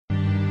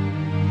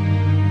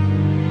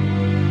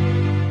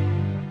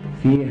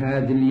في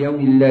هذا اليوم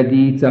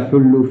الذي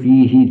تحل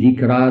فيه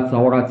ذكرى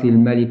ثورة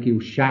الملك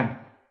والشعب،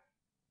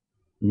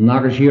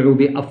 نرجع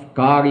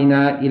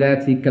بأفكارنا إلى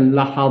تلك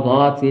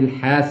اللحظات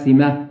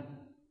الحاسمة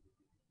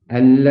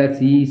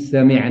التي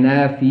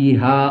سمعنا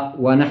فيها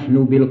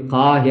ونحن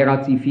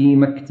بالقاهرة في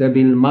مكتب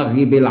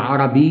المغرب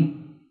العربي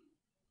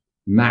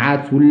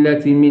مع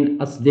ثلة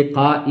من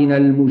أصدقائنا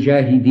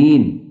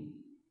المجاهدين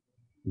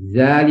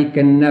ذلك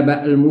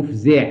النبأ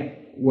المفزع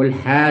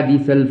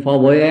والحادث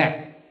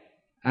الفظيع،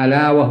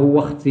 ألا وهو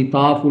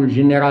اختطاف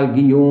الجنرال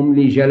قيوم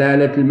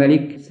لجلالة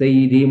الملك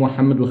سيدي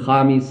محمد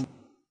الخامس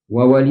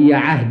وولي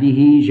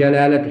عهده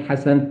جلالة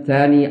الحسن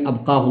الثاني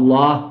أبقاه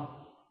الله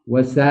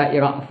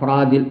وسائر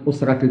أفراد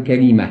الأسرة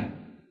الكريمة.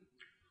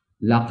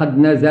 لقد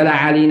نزل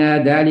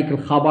علينا ذلك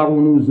الخبر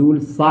نزول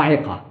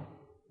الصاعقة،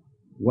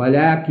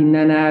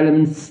 ولكننا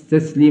لم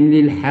نستسلم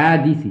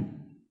للحادث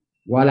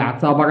ولا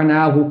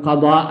اعتبرناه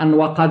قضاء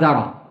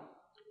وقدرا،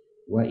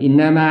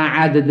 وإنما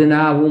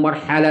عددناه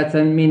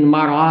مرحلة من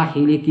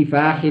مراحل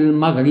كفاح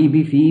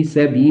المغرب في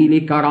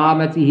سبيل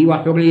كرامته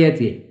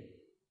وحريته.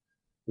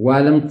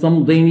 ولم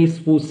تمض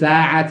نصف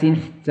ساعة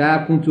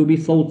حتى كنت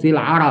بصوت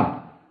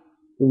العرب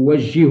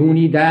أوجه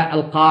نداء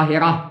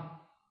القاهرة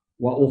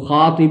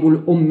وأخاطب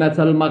الأمة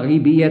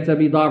المغربية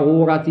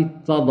بضرورة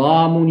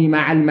التضامن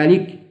مع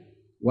الملك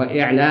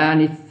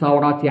وإعلان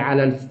الثورة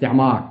على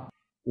الاستعمار.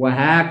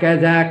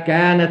 وهكذا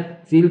كانت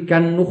تلك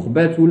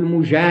النخبة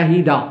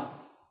المجاهدة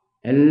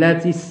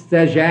التي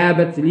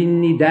استجابت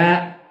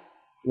للنداء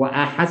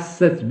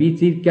وأحست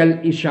بتلك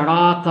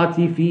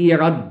الإشراقة في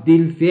رد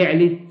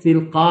الفعل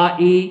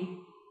التلقائي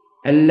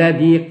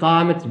الذي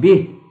قامت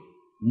به،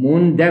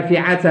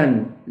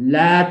 مندفعة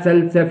لا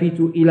تلتفت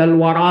إلى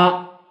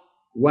الوراء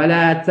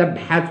ولا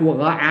تبحث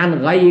عن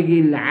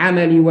غير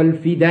العمل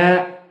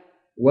والفداء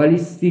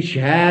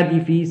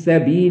والاستشهاد في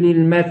سبيل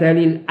المثل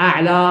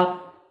الأعلى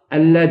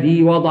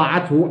الذي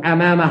وضعته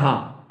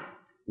أمامها،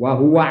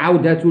 وهو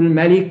عودة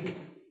الملك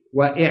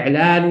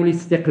وإعلان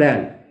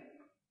الاستقلال.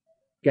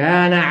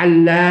 كان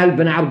علال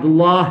بن عبد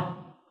الله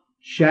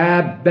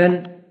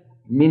شابا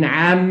من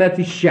عامة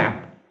الشعب،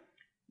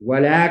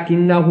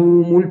 ولكنه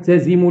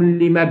ملتزم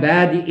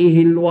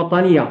لمبادئه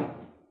الوطنية،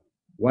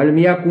 ولم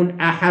يكن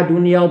أحد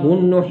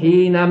يظن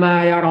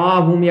حينما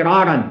يراه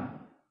مرارا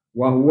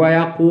وهو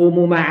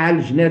يقوم مع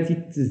لجنة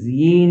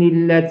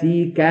التزيين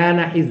التي كان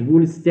حزب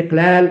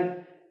الاستقلال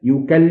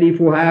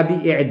يكلفها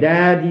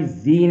بإعداد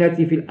الزينة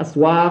في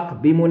الأسواق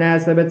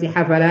بمناسبة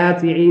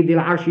حفلات عيد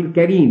العرش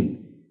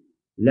الكريم،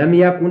 لم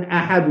يكن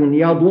أحد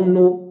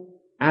يظن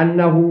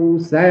أنه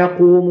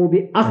سيقوم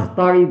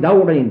بأخطر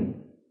دور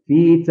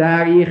في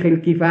تاريخ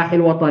الكفاح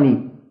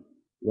الوطني،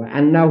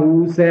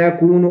 وأنه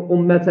سيكون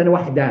أمة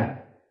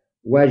وحده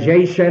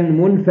وجيشا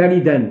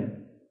منفردا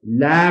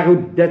لا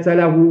عدة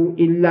له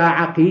إلا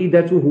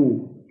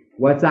عقيدته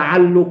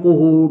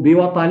وتعلقه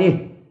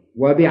بوطنه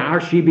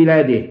وبعرش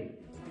بلاده.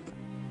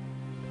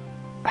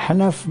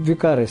 احنا في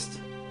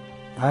بوكارست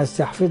مع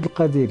السي حفيظ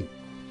القديري،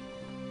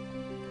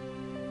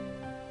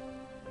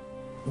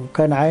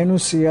 وكان عينو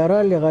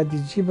السيارة اللي غادي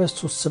تجي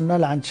باش توصلنا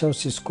لعند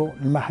شاوسيسكو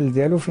المحل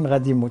ديالو فين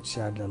غادي يموت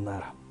السي علال الله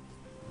يرحمه.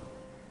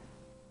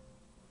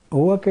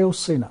 هو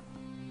كيوصينا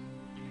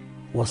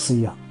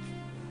وصية،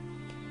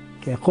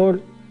 كيقول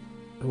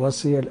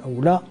الوصية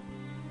الأولى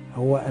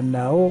هو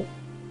أنه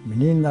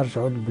منين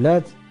نرجعوا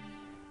للبلاد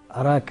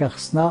راك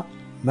خصنا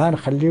ما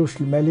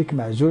نخليوش الملك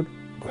معزول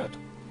بوحدو.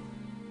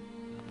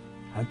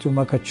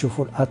 هانتوما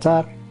كتشوفوا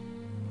الأثار،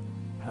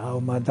 ها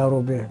هما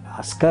داروا به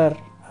العسكر،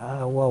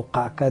 ها هو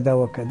وقع كذا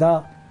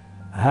وكذا،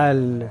 ها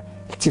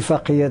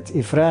اتفاقية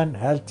إفران،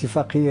 ها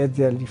الاتفاقية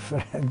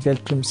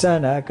ديال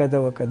تلمسان، هكذا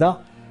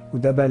وكذا.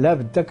 ودابا لا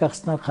بدا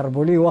خصنا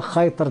نخربوا ليه،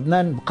 واخا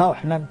يطردنا نبقاو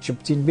حنا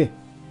متشبتين به.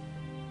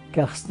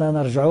 خصنا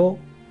نرجعوا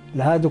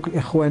لهادوك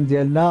الإخوان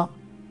ديالنا،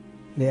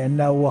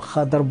 لأنه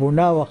واخا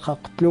ضربونا واخا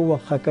قتلوا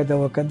واخا كذا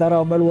وكذا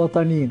راه هما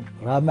الوطنيين،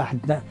 راه ما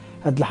حدنا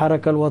هاد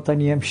الحركة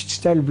الوطنية مشت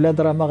حتى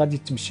البلاد راه ما غادي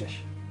تمشاش.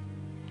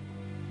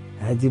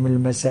 هذه من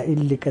المسائل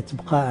اللي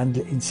كتبقى عند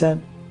الإنسان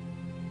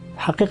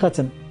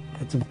حقيقة،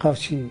 كتبقى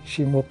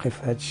شي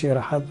موقف. هذا الشيء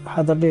راه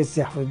حضر ليه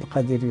السي حفيظ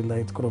القديري الله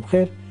يذكره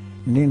بخير.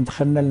 منين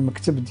دخلنا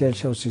للمكتب ديال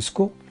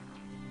شاوسيسكو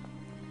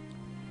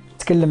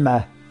تكلم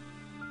معاه،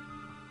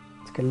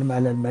 تكلم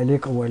على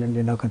الملك اولا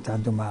لانه كانت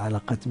عنده معه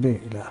علاقات به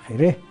الى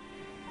اخره،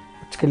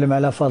 تكلم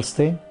على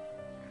فلسطين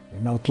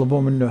لانه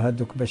طلبوا منه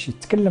هذوك باش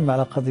يتكلم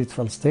على قضيه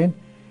فلسطين،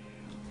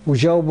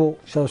 وجاوبوا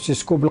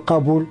شاوسيسكو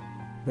بالقبول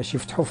باش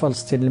يفتحوا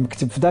فلسطين.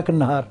 المكتب في ذاك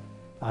النهار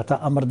عطى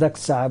امر ذاك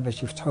الساعه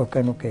باش يفتحوه،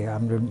 كانوا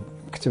كيعملوا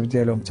المكتب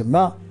ديالهم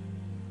تما.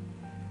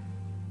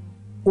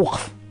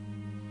 وقف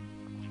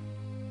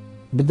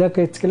بدا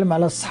كيتكلم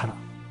على الصحراء،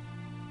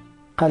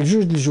 قال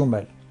جوج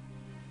الجمل،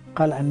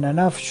 قال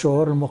أننا في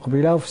الشهور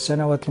المقبلة وفي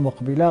السنوات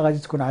المقبلة غادي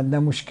تكون عندنا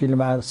مشكل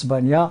مع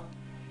اسبانيا،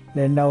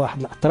 لأن واحد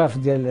الأطراف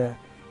ديال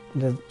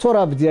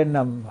التراب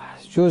ديالنا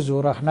محجوز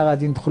وراه حنا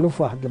غادي ندخلوا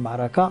في واحد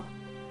المعركة.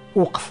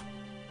 وقف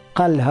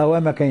قال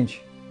الهواء ما كاينش،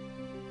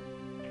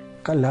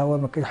 قال الهواء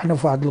ما كاينش، حنا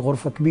في واحد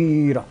الغرفة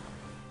كبيرة،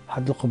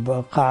 واحد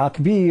القاعة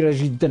كبيرة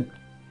جدا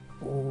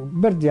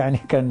وبرد يعني،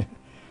 كان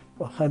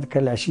واخا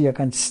كان العشيه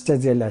كانت 6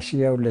 ديال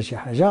العشيه ولا شي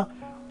حاجه،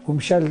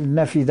 ومشى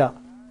للنافذه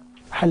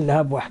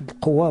حلها بواحد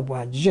القوه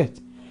بواحد الجهد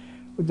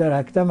ودار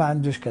هكذا ما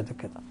عندوش كذا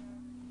كذا.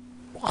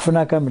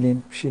 وقفنا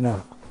كاملين مشينا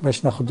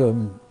باش ناخذوه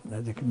من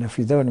هذيك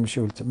النافذه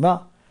ونمشيو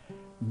لتما.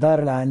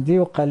 دار لعندي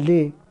وقال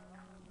لي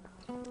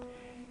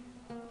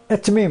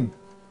اتميم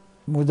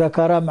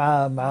مذاكره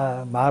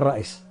مع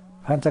الرئيس،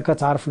 انت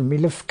كتعرف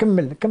الملف،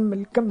 كمل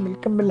كمل كمل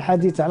كمل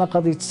الحديث على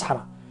قضيه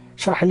الصحراء،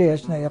 شرح ليه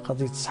شنو هي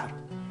قضيه الصحراء.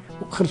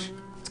 وخرج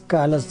تكا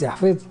على سيدي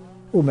حفيظ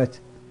ومات.